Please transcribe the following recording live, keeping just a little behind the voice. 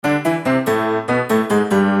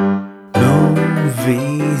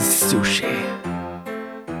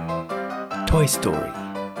Toy Story.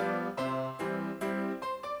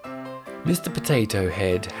 Mr. Potato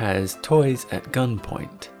Head has toys at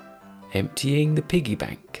gunpoint, emptying the piggy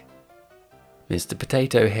bank. Mr.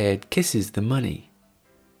 Potato Head kisses the money.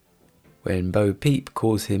 When Bo Peep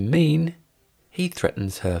calls him mean, he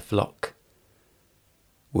threatens her flock.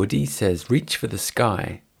 Woody says reach for the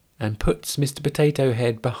sky and puts Mr. Potato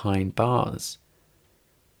Head behind bars.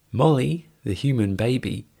 Molly, the human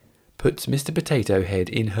baby, puts Mr. Potato Head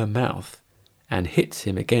in her mouth and hits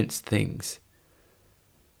him against things.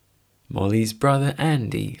 Molly's brother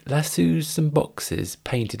Andy lassoes some boxes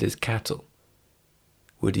painted as cattle.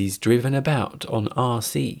 Woody's driven about on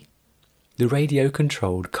RC, the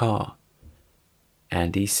radio-controlled car.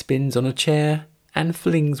 Andy spins on a chair and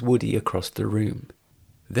flings Woody across the room.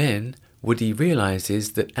 Then Woody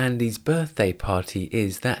realizes that Andy's birthday party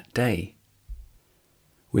is that day.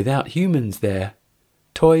 Without humans there,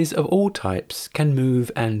 toys of all types can move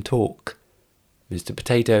and talk. Mr.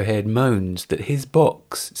 Potato Head moans that his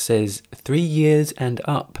box says 3 years and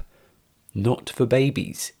up, not for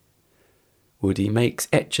babies. Woody makes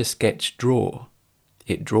Etch-a-Sketch draw.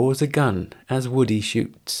 It draws a gun as Woody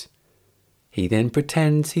shoots. He then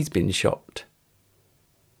pretends he's been shot.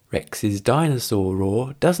 Rex's dinosaur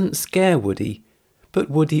roar doesn't scare Woody, but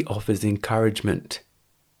Woody offers encouragement.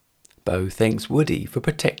 Bo thanks Woody for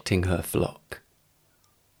protecting her flock.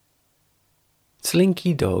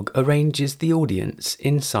 Slinky Dog arranges the audience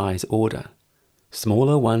in size order,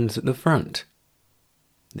 smaller ones at the front.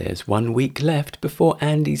 There's 1 week left before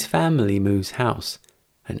Andy's family moves house,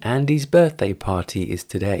 and Andy's birthday party is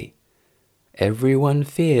today. Everyone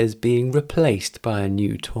fears being replaced by a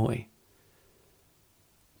new toy.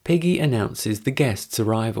 Piggy announces the guests'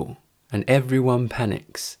 arrival, and everyone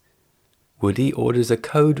panics. Woody orders a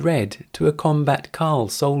code red to a Combat Carl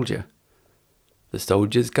soldier. The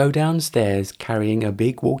soldiers go downstairs carrying a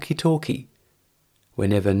big walkie-talkie,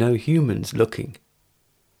 whenever no humans looking.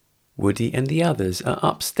 Woody and the others are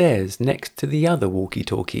upstairs next to the other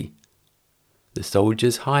walkie-talkie. The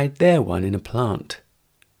soldiers hide their one in a plant.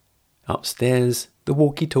 Upstairs, the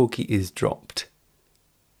walkie-talkie is dropped.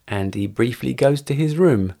 Andy briefly goes to his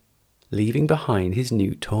room, leaving behind his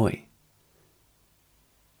new toy.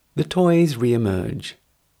 The toys re-emerge.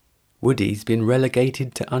 Woody's been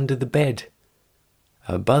relegated to under the bed.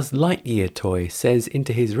 A Buzz Lightyear toy says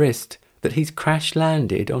into his wrist that he's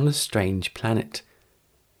crash-landed on a strange planet.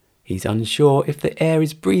 He's unsure if the air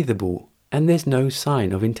is breathable and there's no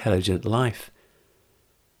sign of intelligent life.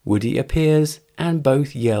 Woody appears and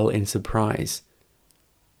both yell in surprise.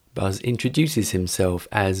 Buzz introduces himself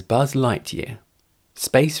as Buzz Lightyear,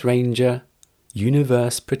 Space Ranger,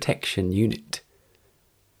 Universe Protection Unit.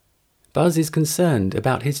 Buzz is concerned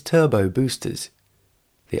about his turbo boosters.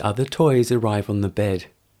 The other toys arrive on the bed.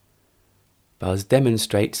 Buzz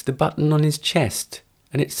demonstrates the button on his chest,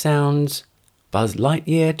 and it sounds, Buzz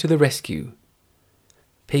Lightyear to the rescue.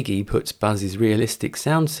 Piggy puts Buzz's realistic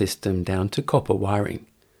sound system down to copper wiring.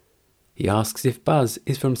 He asks if Buzz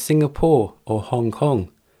is from Singapore or Hong Kong.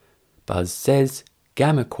 Buzz says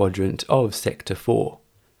Gamma Quadrant of Sector 4.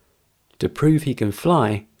 To prove he can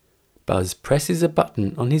fly, Buzz presses a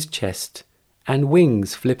button on his chest and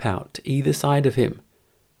wings flip out either side of him.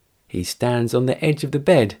 He stands on the edge of the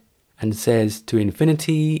bed and says to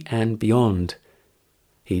infinity and beyond.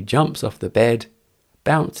 He jumps off the bed,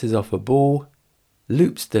 bounces off a ball,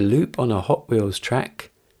 loops the loop on a Hot Wheels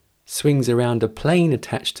track, swings around a plane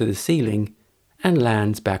attached to the ceiling, and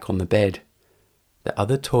lands back on the bed. The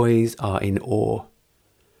other toys are in awe.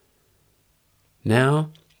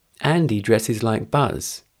 Now, Andy dresses like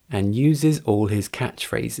Buzz and uses all his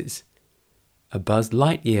catchphrases. A Buzz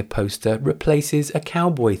Lightyear poster replaces a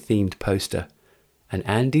cowboy-themed poster, and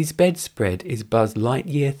Andy's bedspread is Buzz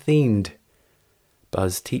Lightyear-themed.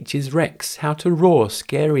 Buzz teaches Rex how to roar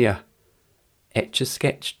scarier.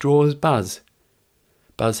 Etch-a-Sketch draws Buzz.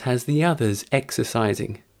 Buzz has the others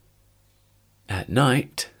exercising. At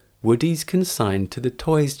night, Woody's consigned to the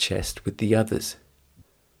toys chest with the others.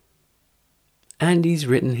 Andy's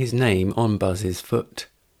written his name on Buzz's foot.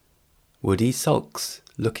 Woody sulks,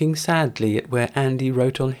 looking sadly at where Andy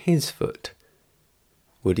wrote on his foot.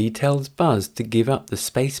 Woody tells Buzz to give up the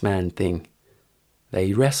spaceman thing.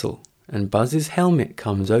 They wrestle, and Buzz's helmet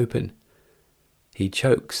comes open. He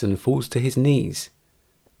chokes and falls to his knees,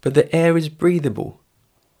 but the air is breathable.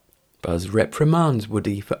 Buzz reprimands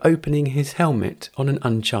Woody for opening his helmet on an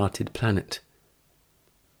uncharted planet.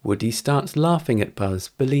 Woody starts laughing at Buzz,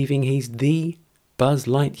 believing he's the Buzz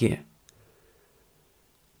Lightyear.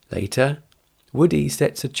 Later, Woody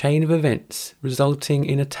sets a chain of events resulting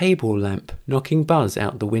in a table lamp knocking Buzz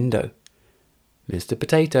out the window. Mr.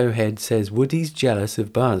 Potato Head says Woody's jealous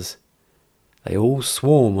of Buzz. They all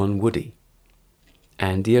swarm on Woody.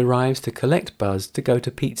 Andy arrives to collect Buzz to go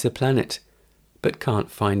to Pizza Planet, but can't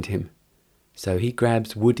find him, so he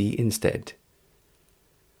grabs Woody instead.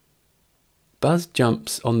 Buzz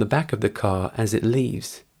jumps on the back of the car as it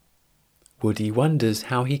leaves. Woody wonders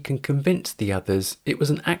how he can convince the others it was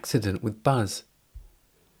an accident with Buzz.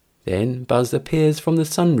 Then Buzz appears from the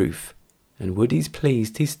sunroof, and Woody's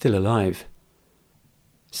pleased he's still alive.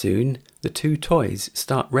 Soon the two toys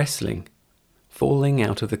start wrestling, falling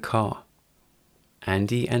out of the car.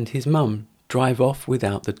 Andy and his mum drive off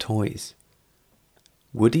without the toys.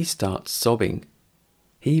 Woody starts sobbing.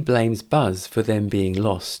 He blames Buzz for them being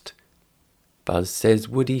lost. Buzz says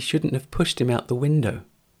Woody shouldn't have pushed him out the window.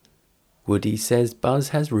 Woody says Buzz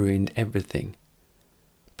has ruined everything.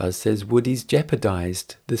 Buzz says Woody's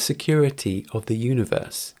jeopardized the security of the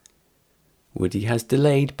universe. Woody has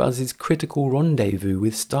delayed Buzz's critical rendezvous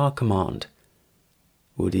with Star Command.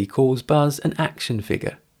 Woody calls Buzz an action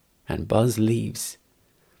figure, and Buzz leaves.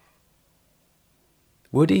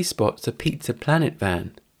 Woody spots a Pizza Planet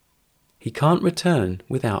van. He can't return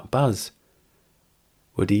without Buzz.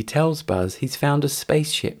 Woody tells Buzz he's found a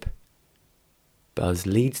spaceship. Buzz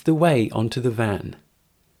leads the way onto the van.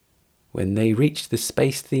 When they reach the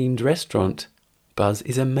space-themed restaurant, Buzz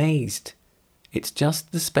is amazed. It's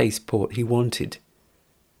just the spaceport he wanted.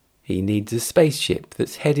 He needs a spaceship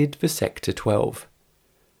that's headed for Sector 12.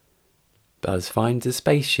 Buzz finds a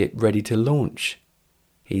spaceship ready to launch.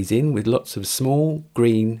 He's in with lots of small,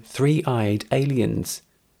 green, three-eyed aliens.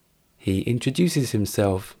 He introduces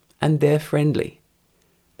himself, and they're friendly.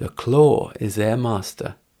 The claw is their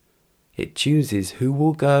master. It chooses who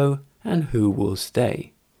will go and who will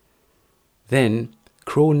stay. Then,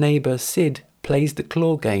 cruel neighbour Sid plays the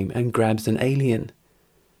claw game and grabs an alien.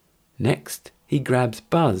 Next, he grabs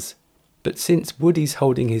Buzz, but since Woody's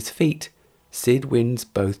holding his feet, Sid wins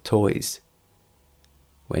both toys.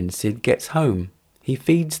 When Sid gets home, he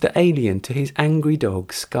feeds the alien to his angry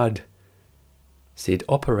dog Scud. Sid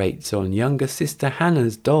operates on younger sister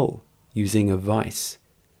Hannah's doll using a vice.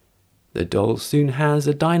 The doll soon has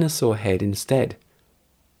a dinosaur head instead.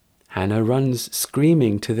 Hannah runs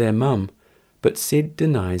screaming to their mum, but Sid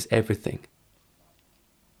denies everything.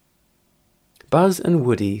 Buzz and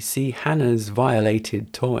Woody see Hannah's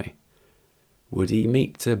violated toy. Woody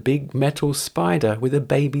meets a big metal spider with a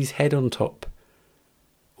baby's head on top.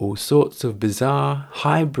 All sorts of bizarre,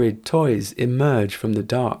 hybrid toys emerge from the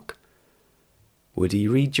dark. Woody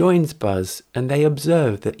rejoins Buzz and they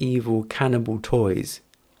observe the evil cannibal toys.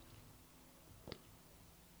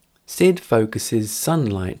 Sid focuses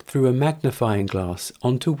sunlight through a magnifying glass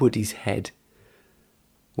onto Woody's head.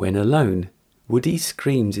 When alone, Woody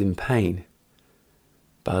screams in pain.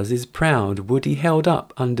 Buzz is proud Woody held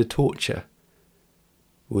up under torture.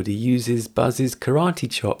 Woody uses Buzz's karate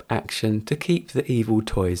chop action to keep the evil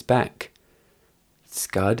toys back.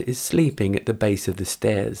 Scud is sleeping at the base of the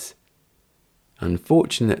stairs.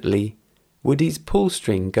 Unfortunately, Woody's pull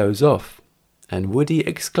string goes off, and Woody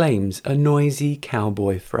exclaims a noisy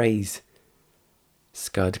cowboy phrase.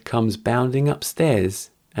 Scud comes bounding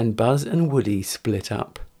upstairs, and Buzz and Woody split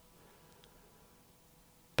up.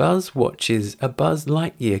 Buzz watches a Buzz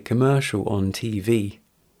Lightyear commercial on TV.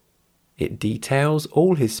 It details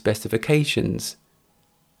all his specifications: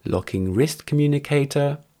 locking wrist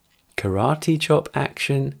communicator, karate chop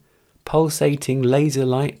action, pulsating laser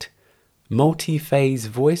light, multi-phase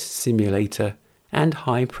voice simulator, and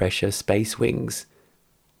high-pressure space wings.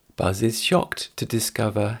 Buzz is shocked to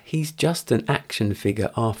discover he's just an action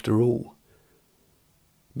figure after all.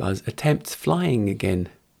 Buzz attempts flying again.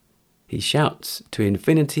 He shouts to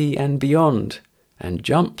infinity and beyond and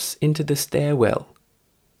jumps into the stairwell.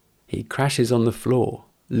 He crashes on the floor,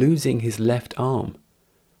 losing his left arm.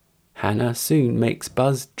 Hannah soon makes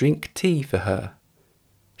Buzz drink tea for her.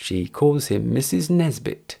 She calls him Mrs.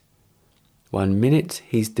 Nesbit. 1 minute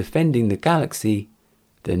he's defending the galaxy,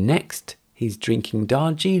 the next he's drinking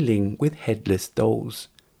Darjeeling with headless dolls.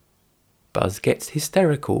 Buzz gets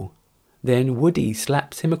hysterical, then Woody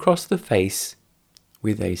slaps him across the face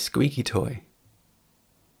with a squeaky toy.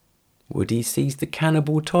 Woody sees the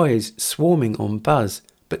cannibal toys swarming on Buzz,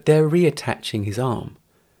 but they're reattaching his arm.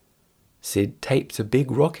 Sid tapes a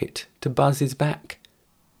big rocket to Buzz's back.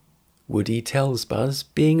 Woody tells Buzz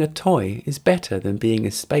being a toy is better than being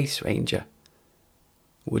a space ranger.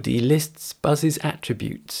 Woody lists Buzz's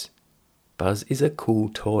attributes. Buzz is a cool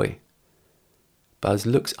toy. Buzz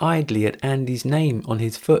looks idly at Andy's name on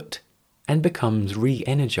his foot and becomes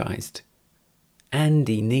re-energized.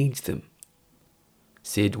 Andy needs them.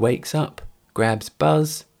 Sid wakes up, grabs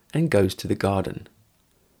Buzz, and goes to the garden.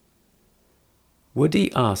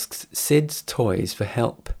 Woody asks Sid's toys for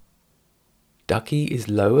help. Ducky is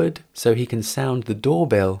lowered so he can sound the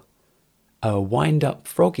doorbell. A wind-up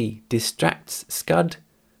Froggy distracts Scud.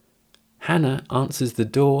 Hannah answers the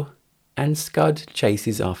door, and Scud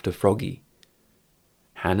chases after Froggy.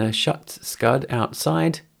 Hannah shuts Scud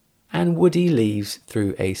outside, and Woody leaves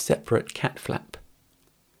through a separate cat flap.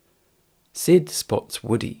 Sid spots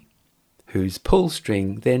Woody, whose pull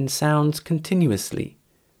string then sounds continuously,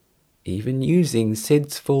 even using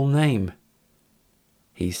Sid's full name.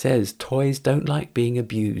 He says toys don't like being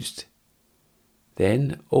abused.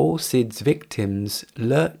 Then all Sid's victims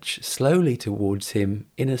lurch slowly towards him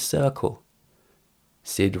in a circle.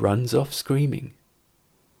 Sid runs off screaming.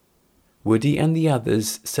 Woody and the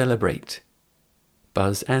others celebrate.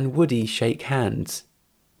 Buzz and Woody shake hands,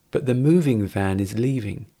 but the moving van is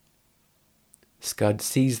leaving. Scud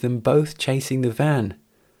sees them both chasing the van.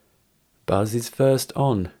 Buzz is first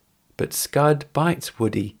on, but Scud bites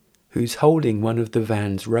Woody, who's holding one of the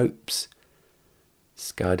van's ropes.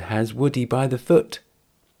 Scud has Woody by the foot,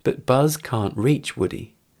 but Buzz can't reach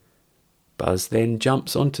Woody. Buzz then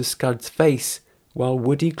jumps onto Scud's face while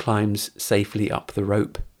Woody climbs safely up the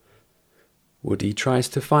rope. Woody tries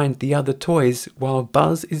to find the other toys while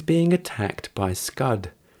Buzz is being attacked by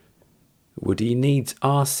Scud. Woody needs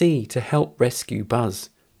RC to help rescue Buzz.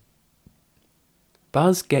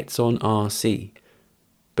 Buzz gets on RC,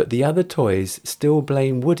 but the other toys still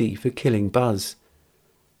blame Woody for killing Buzz.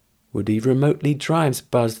 Woody remotely drives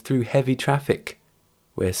Buzz through heavy traffic,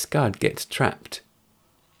 where Scud gets trapped.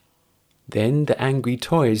 Then the angry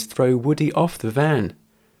toys throw Woody off the van.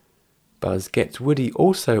 Buzz gets Woody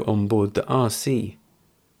also on board the RC.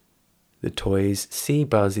 The toys see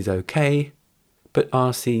Buzz is okay, but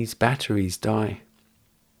RC's batteries die.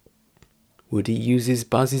 Woody uses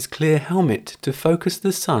Buzz's clear helmet to focus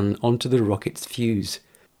the sun onto the rocket's fuse.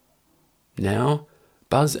 Now,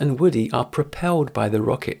 Buzz and Woody are propelled by the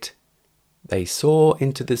rocket. They soar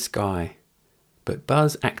into the sky, but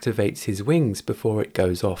Buzz activates his wings before it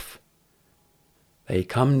goes off. They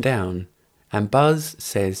come down, and Buzz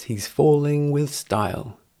says he's falling with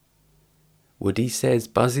style. Woody says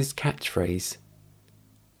Buzz's catchphrase.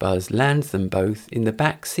 Buzz lands them both in the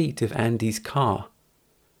back seat of Andy's car.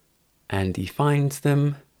 Andy finds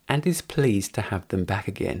them and is pleased to have them back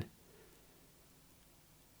again.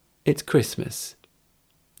 It's Christmas.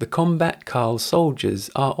 The Combat Carl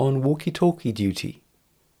soldiers are on walkie-talkie duty,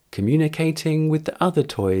 communicating with the other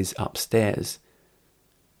toys upstairs.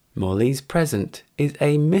 Molly's present is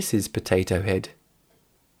a Mrs. Potato Head.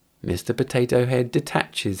 Mr. Potato Head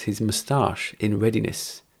detaches his moustache in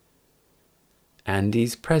readiness.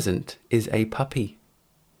 Andy's present is a puppy.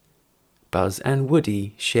 Buzz and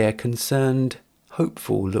Woody share concerned,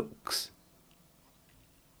 hopeful looks.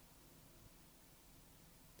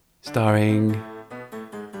 Starring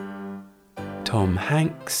Tom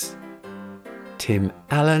Hanks, Tim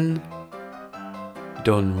Allen,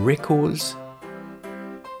 Don Rickles.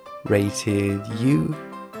 Rated U.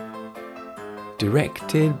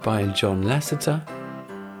 Directed by John Lasseter.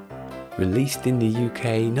 Released in the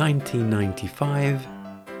UK 1995.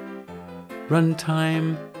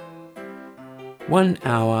 Runtime 1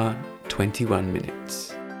 hour 21 minutes.